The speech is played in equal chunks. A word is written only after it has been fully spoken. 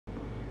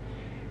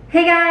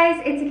Hey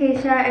guys, it's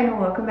Acacia and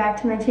welcome back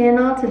to my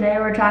channel. Today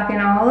we're talking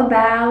all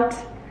about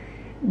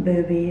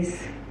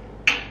boobies.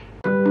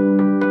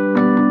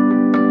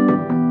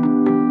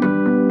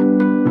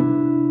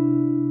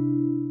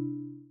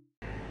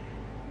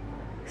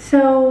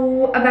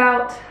 So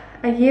about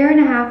a year and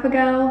a half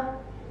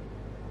ago,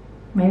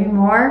 maybe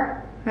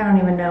more, I don't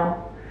even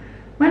know.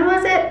 When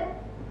was it?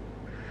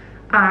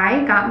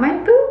 I got my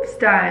boobs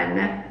done.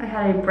 I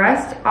had a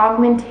breast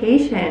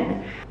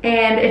augmentation.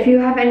 And if you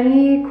have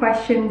any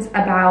questions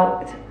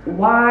about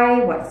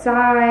why, what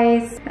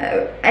size,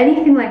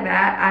 anything like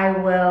that, I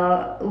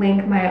will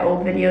link my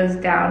old videos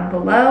down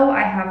below.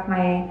 I have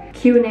my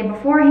Q&A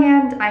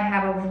beforehand, I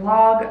have a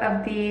vlog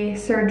of the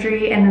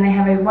surgery, and then I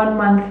have a 1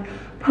 month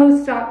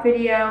post-op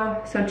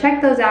video. So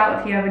check those out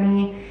if you have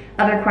any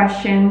other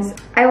questions.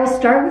 I will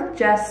start with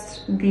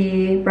just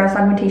the breast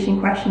augmentation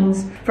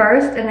questions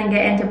first and then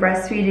get into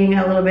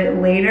breastfeeding a little bit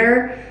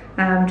later,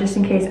 just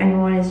in case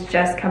anyone is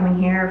just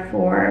coming here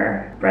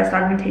for breast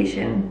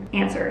augmentation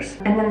answers.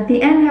 And then at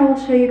the end, I will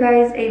show you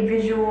guys a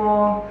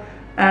visual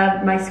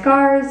of my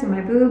scars and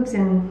my boobs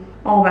and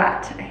all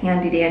that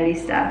handy dandy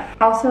stuff.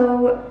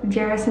 Also,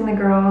 Jairus and the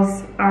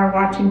girls are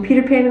watching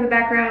Peter Pan in the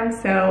background,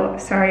 so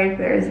sorry if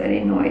there's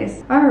any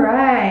noise. All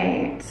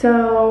right,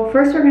 so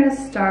first we're gonna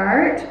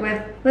start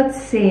with,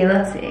 let's see.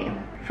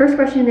 First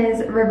question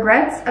is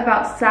regrets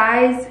about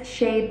size,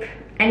 shape,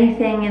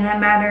 anything in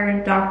that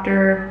matter,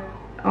 doctor,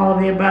 all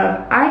of the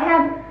above. I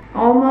have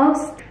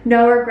almost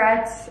no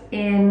regrets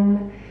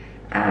in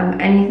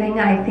anything.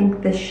 I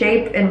think the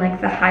shape and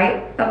like the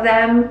height of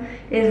them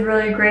is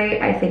really great.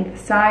 I think the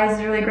size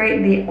is really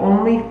great. The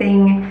only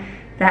thing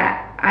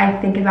that I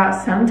think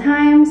about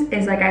sometimes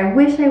is like, I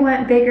wish I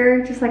went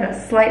bigger, just like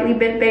a slightly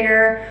bit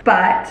bigger.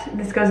 But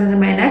this goes into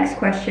my next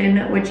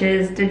question, which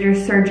is, did your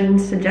surgeon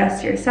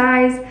suggest your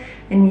size?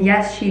 And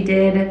yes, she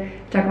did.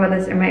 Talk about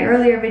this in my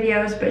earlier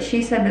videos, but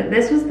she said that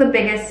this was the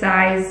biggest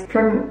size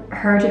for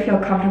her to feel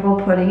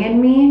comfortable putting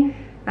in me.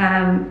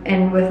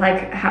 And with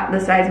like the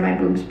size of my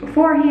boobs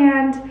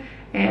beforehand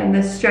and the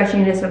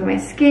stretchiness of my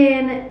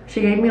skin,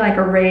 she gave me like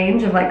a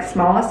range of like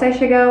smallest I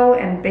should go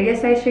and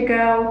biggest I should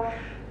go,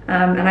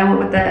 and I went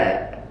with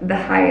the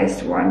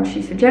highest one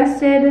she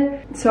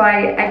suggested. So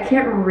I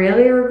can't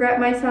really regret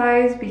my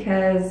size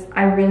because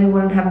I really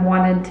wouldn't have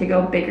wanted to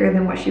go bigger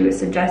than what she was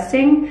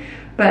suggesting,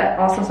 but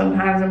also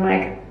sometimes I'm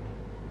like,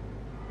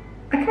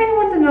 I kind of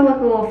wanted to look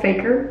a little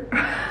faker.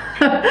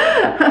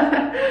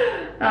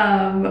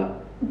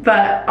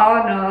 But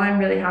all in all, I'm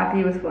really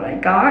happy with what I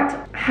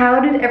got. How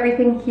did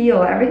everything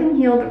heal? Everything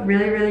healed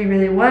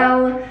really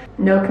well.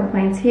 No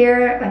complaints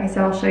here. Like I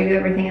said, I'll show you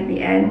everything at the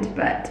end,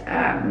 but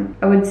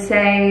I would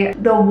say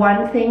the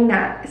one thing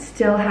that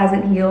still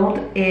hasn't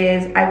healed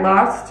is I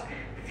lost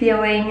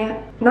feeling,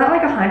 not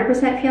like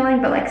 100%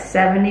 feeling, but like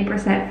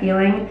 70%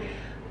 feeling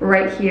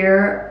right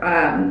here.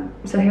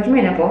 So here's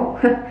my nipple.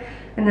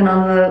 And then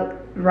on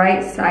the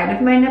right side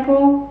of my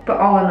nipple, but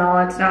all in all,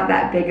 it's not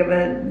that big of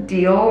a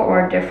deal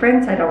or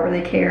difference. I don't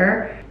really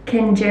care.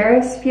 Can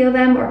Jairus feel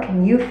them or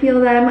can you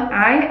feel them?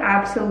 I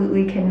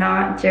absolutely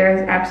cannot.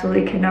 Jairus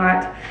absolutely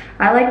cannot.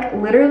 I like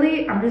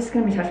literally, I'm just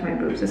gonna be touching my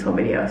boobs this whole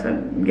video, so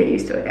get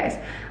used to it, guys.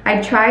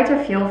 I try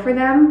to feel for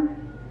them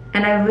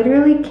and I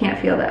literally can't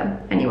feel them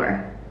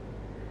anywhere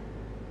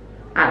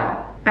at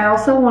all. I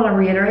also want to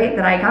reiterate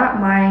that I got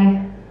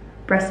my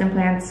breast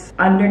implants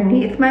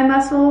underneath my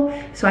muscle,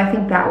 so I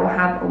think that will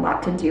have a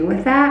lot to do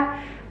with that,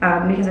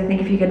 because I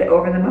think if you get it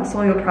over the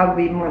muscle, you'll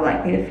probably be more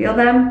likely to feel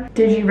them.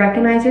 Did you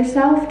recognize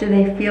yourself? Do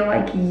they feel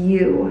like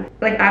you?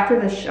 Like after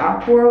the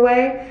shock wore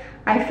away,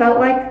 I felt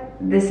like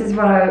this is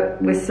what I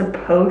was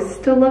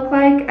supposed to look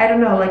like. I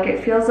don't know, like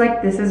it feels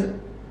like this is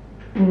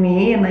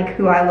me and like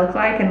who I look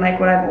like and like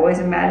what I've always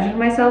imagined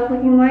myself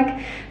looking like.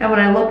 And when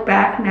I look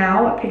back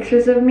now at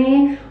pictures of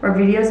me or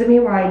videos of me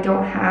where I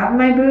don't have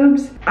my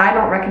boobs, I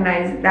don't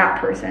recognize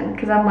that person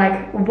because I'm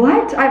like,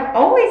 what? I've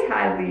always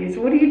had these.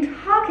 What are you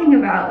talking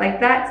about? Like,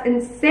 that's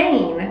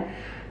insane.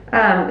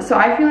 So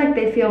I feel like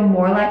they feel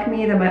more like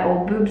me than my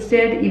old boobs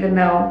did, even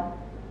though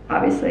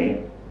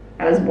obviously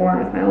I was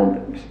born with my old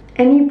boobs.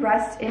 Any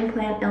breast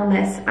implant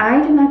illness?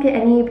 I did not get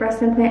any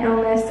breast implant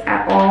illness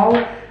at all.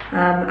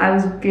 I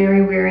was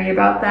very wary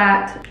about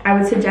that. I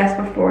would suggest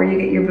before you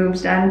get your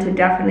boobs done to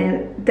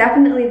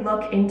definitely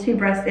look into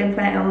breast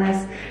implant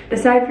illness.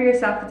 Decide for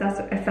yourself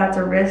if that's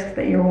a risk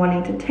that you're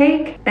wanting to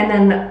take. And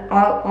then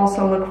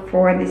also look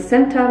for the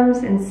symptoms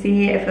and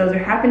see if those are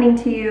happening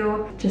to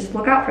you. Just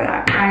look out for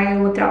that.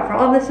 I looked out for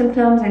all the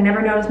symptoms. I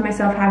never noticed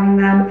myself having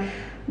them.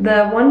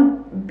 The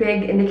one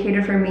big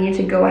indicator for me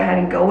to go ahead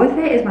and go with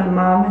it is my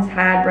mom has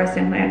had breast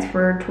implants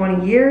for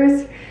 20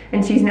 years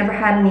and she's never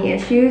had any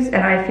issues, and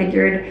I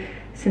figured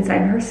since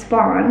I'm her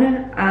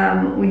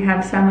spawn, we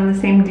have some of the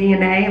same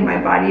DNA and my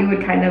body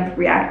would kind of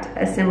react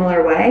a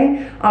similar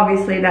way.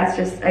 Obviously that's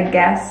just a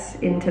guess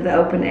into the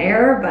open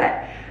air,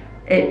 but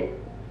it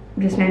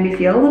just made me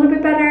feel a little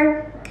bit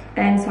better.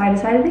 And so I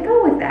decided to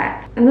go with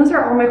that. And those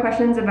are all my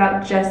questions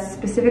about just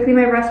specifically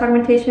my breast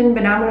augmentation,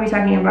 but now I'm gonna be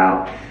talking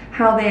about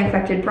how they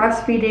affected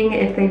breastfeeding,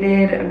 if they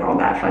did, and all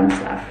that fun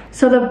stuff.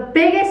 So the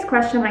biggest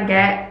question I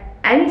get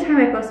anytime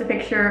I post a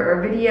picture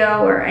or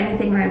video or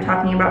anything when I'm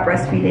talking about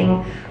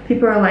breastfeeding,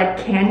 people are like,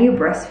 can you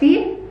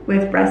breastfeed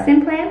with breast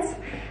implants?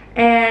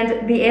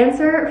 And the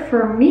answer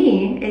for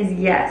me is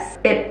yes.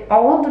 It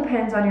all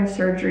depends on your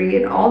surgery.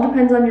 It all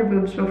depends on your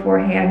boobs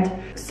beforehand.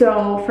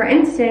 So for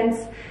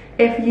instance,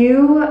 if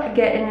you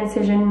get an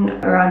incision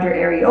around your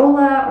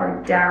areola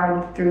or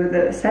down through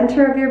the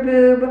center of your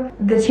boob,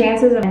 the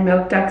chances of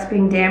milk ducts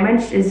being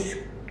damaged is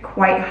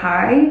quite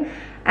high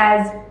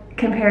as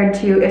compared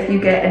to if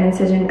you get an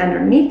incision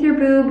underneath your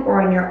boob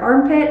or in your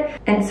armpit.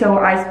 And so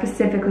I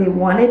specifically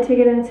wanted to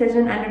get an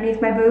incision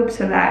underneath my boob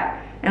so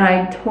that, and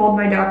I told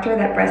my doctor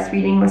that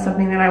breastfeeding was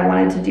something that I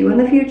wanted to do in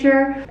the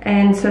future.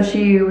 And so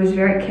she was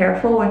very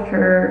careful with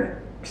her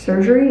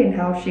surgery and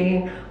how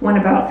she went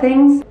about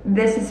things.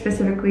 This is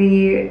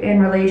specifically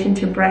in relation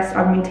to breast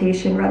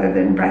augmentation rather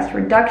than breast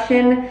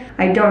reduction.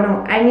 I don't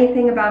know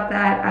anything about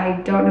that. I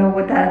don't know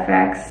what that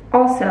affects.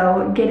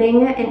 Also,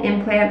 getting an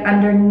implant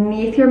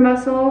underneath your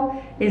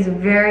muscle is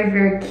very,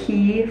 very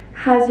key.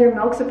 Has your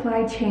milk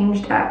supply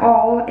changed at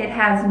all? It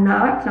has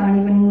not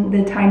even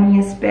the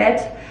tiniest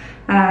bit.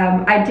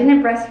 I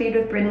didn't breastfeed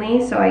with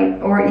Brinley,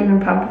 or even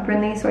pump with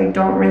Brinley, so I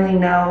don't really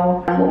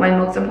know what my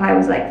milk supply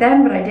was like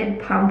then, but I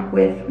did pump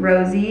with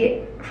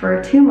Rosie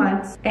for 2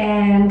 months,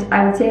 and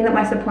I would say that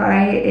my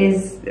supply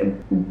is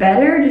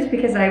better just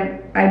because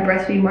I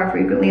breastfeed more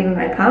frequently than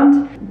I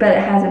pumped, but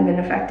it hasn't been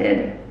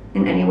affected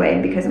in any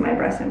way because of my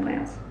breast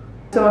implants.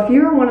 So if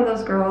you're one of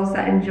those girls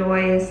that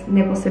enjoys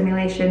nipple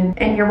stimulation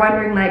and you're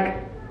wondering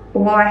like,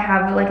 will I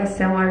have like a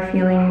similar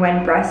feeling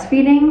when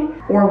breastfeeding,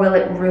 or will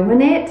it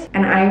ruin it?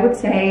 And I would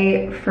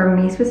say for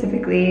me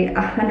specifically,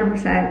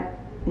 100%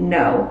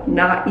 no,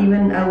 not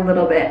even a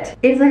little bit.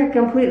 It's like a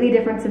completely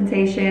different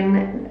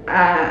sensation.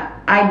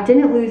 I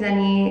didn't lose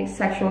any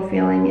sexual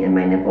feeling in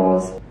my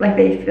nipples. Like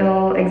they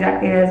feel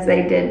exactly as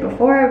they did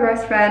before I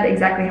breastfed,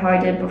 exactly how I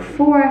did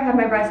before I had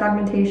my breast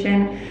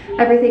augmentation.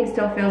 Everything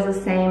still feels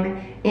the same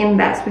in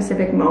that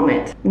specific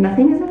moment.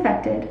 Nothing is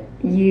affected.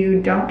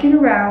 You don't get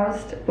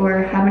aroused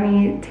or have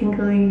any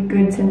tingly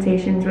good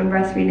sensations when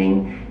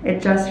breastfeeding.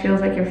 It just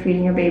feels like you're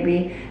feeding your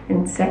baby,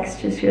 and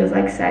sex just feels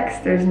like sex.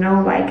 There's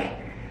no like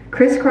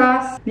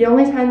crisscross. The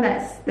only time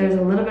that there's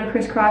a little bit of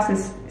crisscross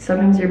is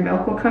sometimes your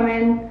milk will come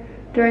in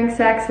during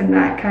sex, and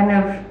that kind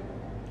of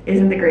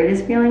isn't the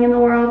greatest feeling in the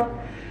world.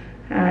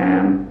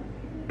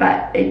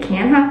 But it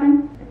can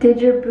happen. Did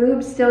your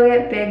boobs still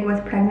get big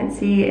with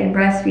pregnancy and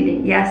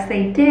breastfeeding? Yes,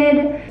 they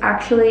did.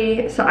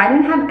 Actually, so I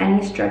didn't have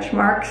any stretch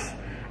marks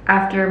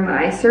after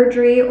my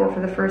surgery or for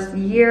the first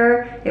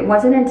year. It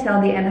wasn't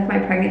until the end of my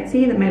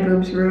pregnancy that my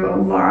boobs grew a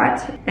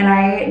lot, and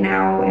I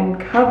now am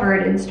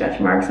covered in stretch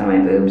marks on my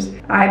boobs.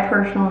 I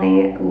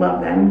personally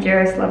love them.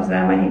 Jairus loves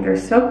them. I think they're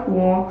so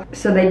cool.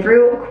 So they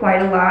grew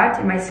quite a lot,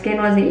 and my skin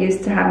wasn't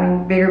used to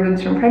having bigger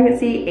boobs from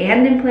pregnancy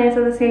and implants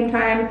at the same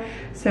time,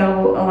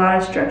 so a lot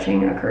of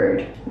stretching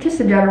occurred. Just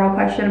a general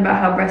question about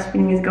how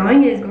breastfeeding is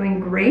going. It is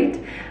going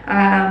great.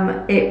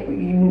 It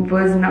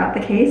was not the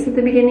case at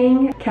the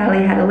beginning.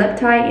 Callie had a lip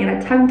tie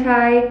and a tongue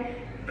tie,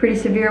 pretty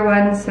severe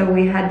ones, so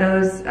we had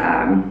those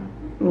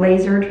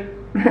lasered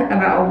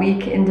about a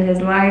week into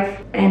his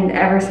life, and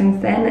ever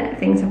since then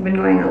things have been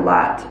going a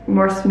lot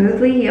more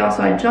smoothly. He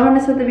also had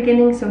jaundice at the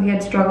beginning, so he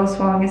had struggles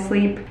falling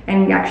asleep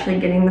and actually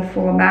getting the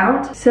full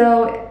amount.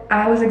 So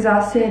I was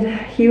exhausted,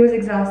 he was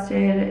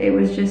exhausted. It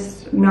was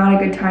just not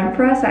a good time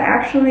for us. I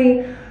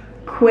actually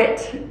quit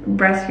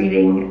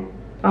breastfeeding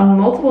on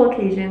multiple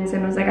occasions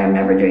and was like, I'm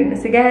never doing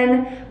this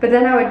again. But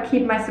then I would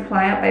keep my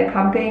supply up by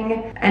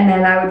pumping, and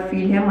then I would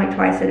feed him like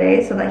twice a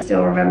day so that I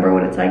still remember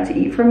what it's like to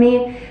eat from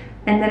me.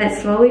 And then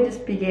it slowly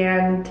just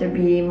began to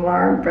be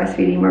more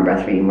breastfeeding, more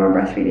breastfeeding, more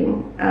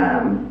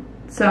breastfeeding.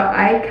 So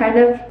I kind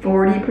of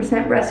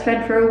 40%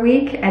 breastfed for a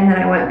week, and then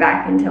I went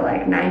back into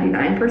like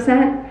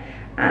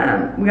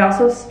 99%. We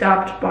also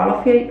stopped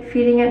bottle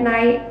feeding at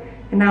night,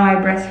 and now I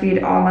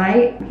breastfeed all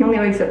night. He only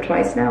wakes up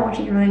twice now, which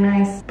is really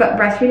nice. But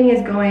breastfeeding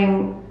is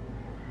going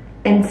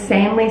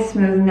insanely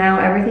smooth now.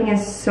 Everything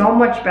is so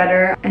much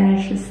better, and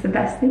it's just the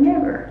best thing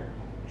ever.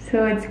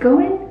 So it's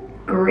going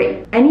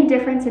great. Any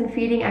difference in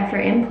feeding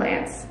after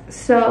implants?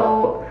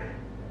 So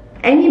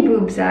any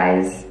boob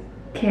size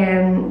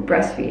can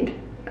breastfeed.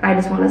 I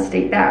just want to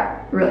state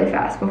that really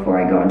fast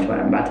before I go into what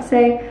I'm about to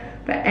say.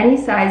 But any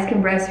size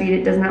can breastfeed.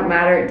 It does not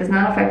matter. It does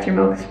not affect your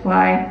milk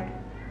supply.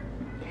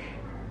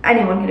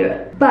 Anyone can do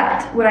it.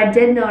 But what I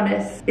did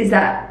notice is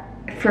that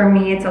for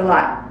me it's a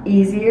lot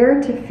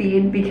easier to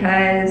feed,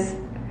 because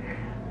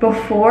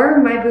before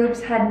my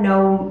boobs had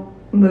no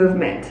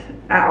movement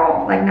at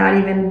all, like not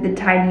even the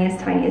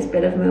tiniest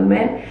bit of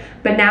movement.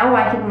 But now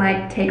I can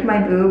like take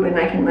my boob and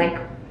I can like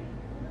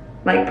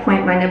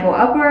point my nipple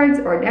upwards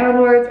or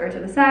downwards or to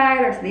the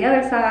side or to the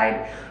other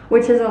side,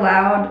 which has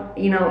allowed,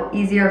 you know,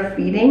 easier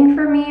feeding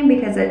for me,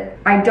 because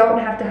I don't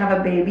have to have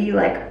a baby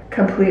like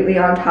completely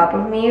on top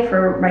of me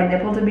for my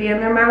nipple to be in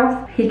their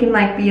mouth. He can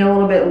like be a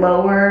little bit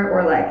lower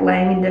or like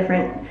laying in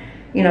different,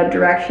 you know,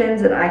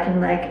 directions, and I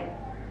can like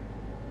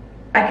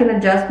I can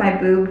adjust my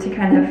boob to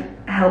kind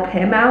of help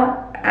him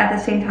out at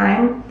the same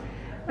time.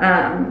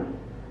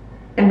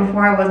 And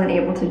before I wasn't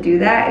able to do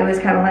that. It was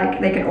kind of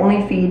like they could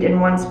only feed in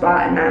one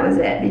spot and that was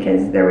it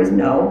because there was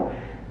no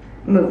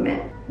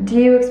movement.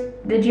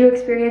 Did you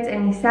experience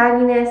any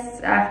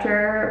sagginess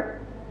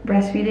after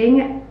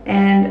breastfeeding?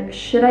 And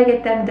should I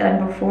get them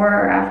done before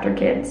or after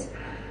kids?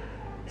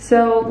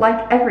 So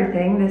like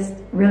everything, this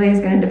really is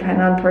going to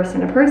depend on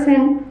person to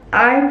person.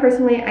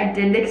 I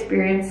did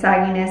experience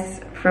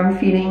sagginess from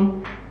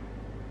feeding.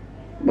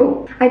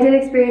 Whoa. I did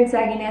experience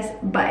sagginess,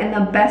 but in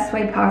the best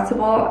way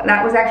possible.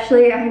 That was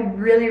actually, I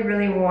really,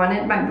 really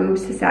wanted my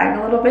boobs to sag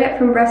a little bit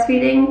from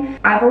breastfeeding.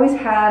 I've always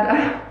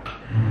had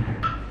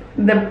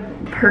the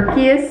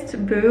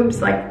perkiest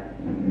boobs. Like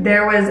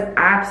there was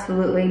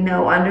absolutely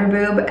no under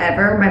boob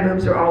ever. My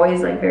boobs were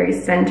always like very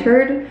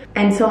centered.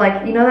 And so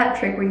like, you know that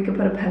trick where you can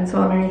put a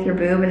pencil underneath your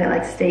boob and it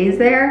like stays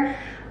there?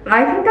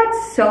 I think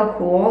that's so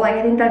cool. Like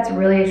I think that's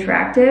really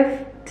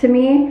attractive to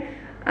me.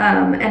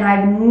 And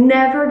I've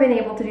never been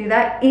able to do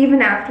that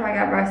even after I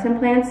got breast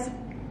implants,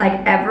 like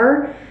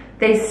ever.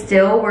 They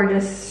still were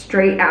just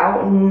straight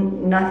out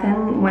and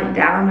nothing went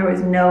down. There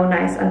was no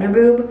nice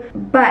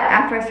underboob. But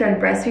after I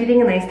started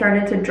breastfeeding and they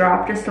started to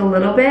drop just a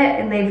little bit,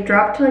 and they've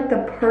dropped to like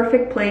the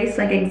perfect place,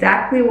 like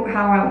exactly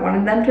how I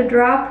wanted them to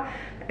drop.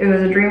 It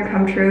was a dream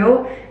come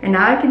true. And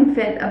now I can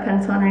fit a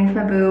pencil underneath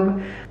my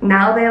boob.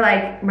 Now they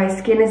like, my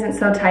skin isn't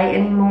so tight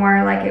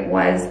anymore like it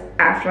was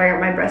after I got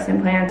my breast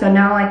implant. So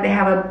now like they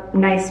have a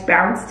nice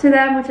bounce to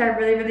them, which I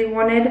really, really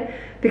wanted,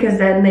 because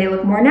then they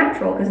look more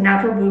natural, because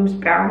natural boobs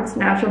bounce.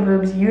 Natural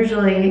boobs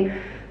usually,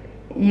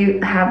 you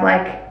have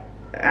like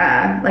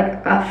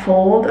a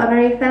fold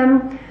underneath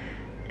them.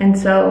 And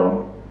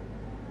so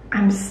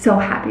I'm so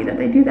happy that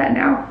they do that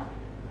now.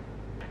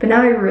 But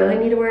now I really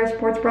need to wear a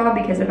sports bra,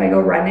 because if I go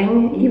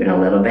running even a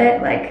little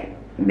bit, like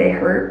they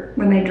hurt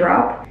when they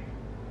drop.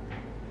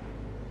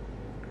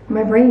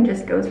 My brain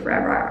just goes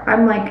forever.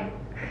 I'm like,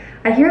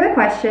 I hear the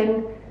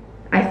question,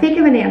 I think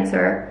of an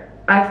answer,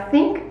 I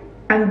think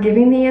I'm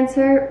giving the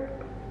answer,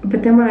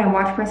 but then when I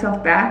watch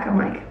myself back, I'm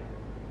like,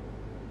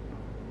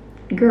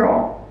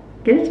 girl,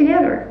 get it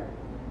together.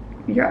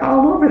 You're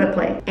all over the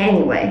place.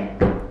 Anyway,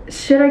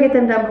 should I get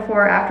them done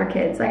before or after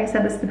kids? Like I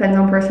said, this depends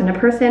on person to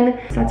person.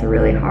 So that's a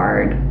really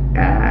hard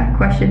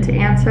question to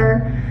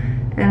answer.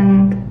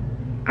 And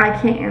I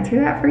can't answer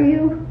that for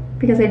you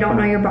because I don't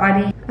know your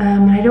body.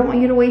 And I don't want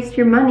you to waste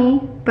your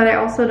money, but I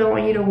also don't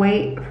want you to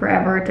wait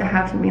forever to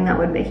have something that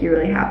would make you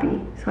really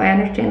happy. So I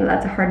understand that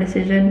that's a hard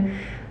decision.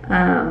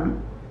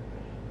 And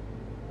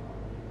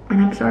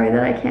I'm sorry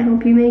that I can't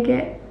help you make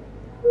it.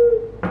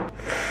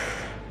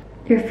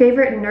 Your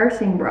favorite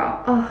nursing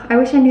bra? Oh, I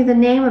wish I knew the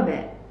name of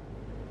it.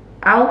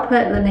 I'll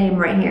put the name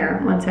right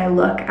here once I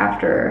look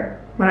after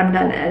when I'm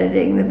done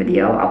editing the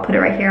video. I'll put it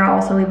right here. I'll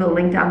also leave a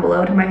link down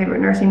below to my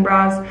favorite nursing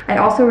bras. I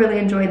also really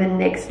enjoy the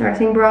NYX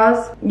nursing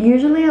bras.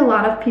 Usually a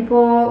lot of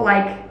people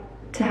like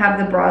to have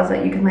the bras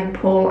that you can like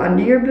pull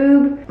under your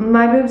boob.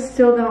 My boobs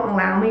still don't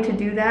allow me to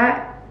do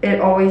that. It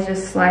always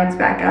just slides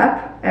back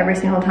up every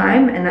single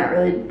time, and that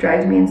really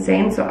drives me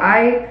insane. So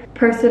I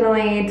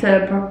personally,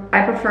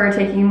 I prefer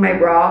taking my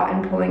bra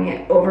and pulling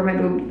it over my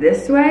boob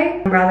this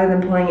way rather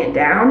than pulling it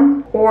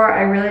down. Or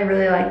I really,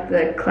 really like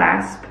the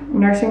clasp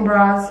nursing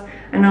bras.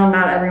 I know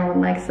not everyone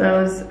likes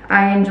those.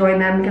 I enjoy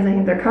them because I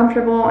think they're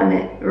comfortable and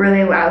it really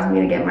allows me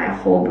to get my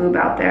whole boob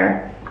out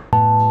there.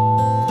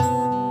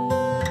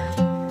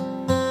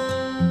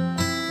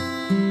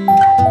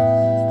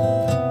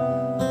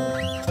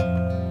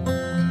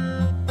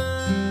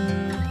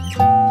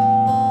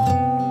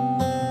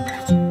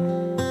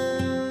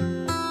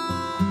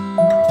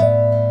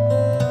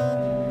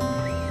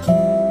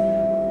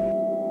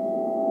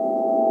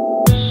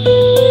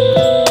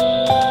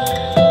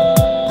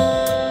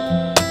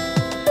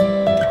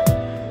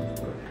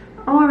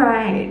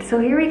 So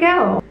here we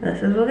go.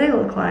 This is what they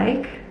look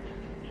like.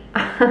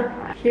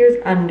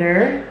 Here's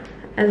under.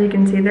 As you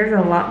can see, there's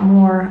a lot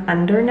more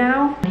under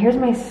now. Here's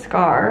my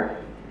scar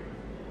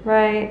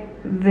right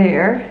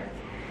there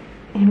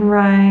and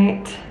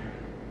right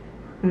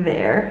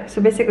there.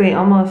 So basically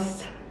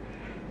almost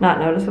not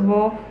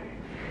noticeable.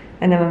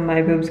 And then when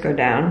my boobs go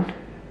down,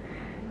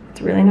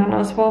 it's really not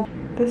noticeable.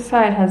 This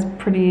side has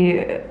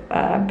pretty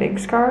big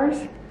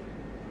scars.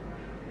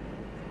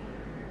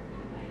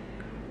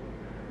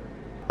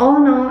 All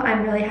in all,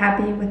 I'm really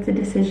happy with the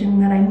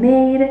decision that I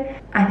made.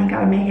 I think I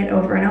would make it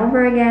over and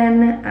over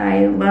again.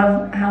 I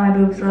love how my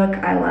boobs look.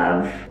 I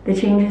love the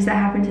changes that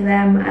happen to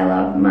them. I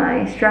love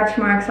my stretch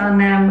marks on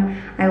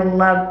them. I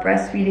love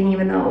breastfeeding,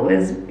 even though it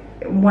was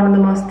one of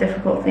the most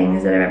difficult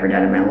things that I've ever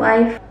done in my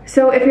life.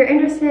 So if you're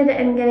interested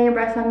in getting a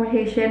breast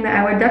augmentation,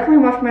 I would definitely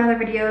watch my other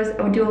videos.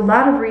 I would do a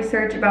lot of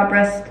research about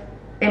breast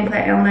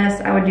implant illness.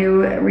 I would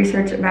do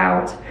research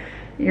about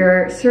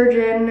your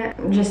surgeon.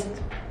 Just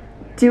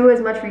do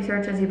as much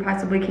research as you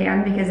possibly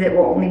can, because it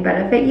will only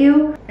benefit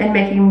you in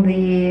making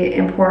the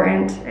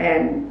important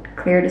and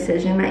clear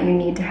decision that you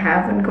need to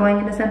have when going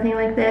into something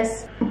like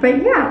this.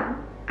 But yeah,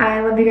 I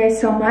love you guys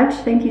so much.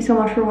 Thank you so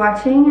much for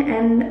watching,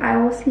 and I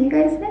will see you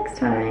guys next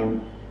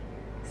time.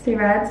 Stay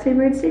rad, stay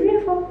weird, stay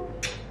beautiful.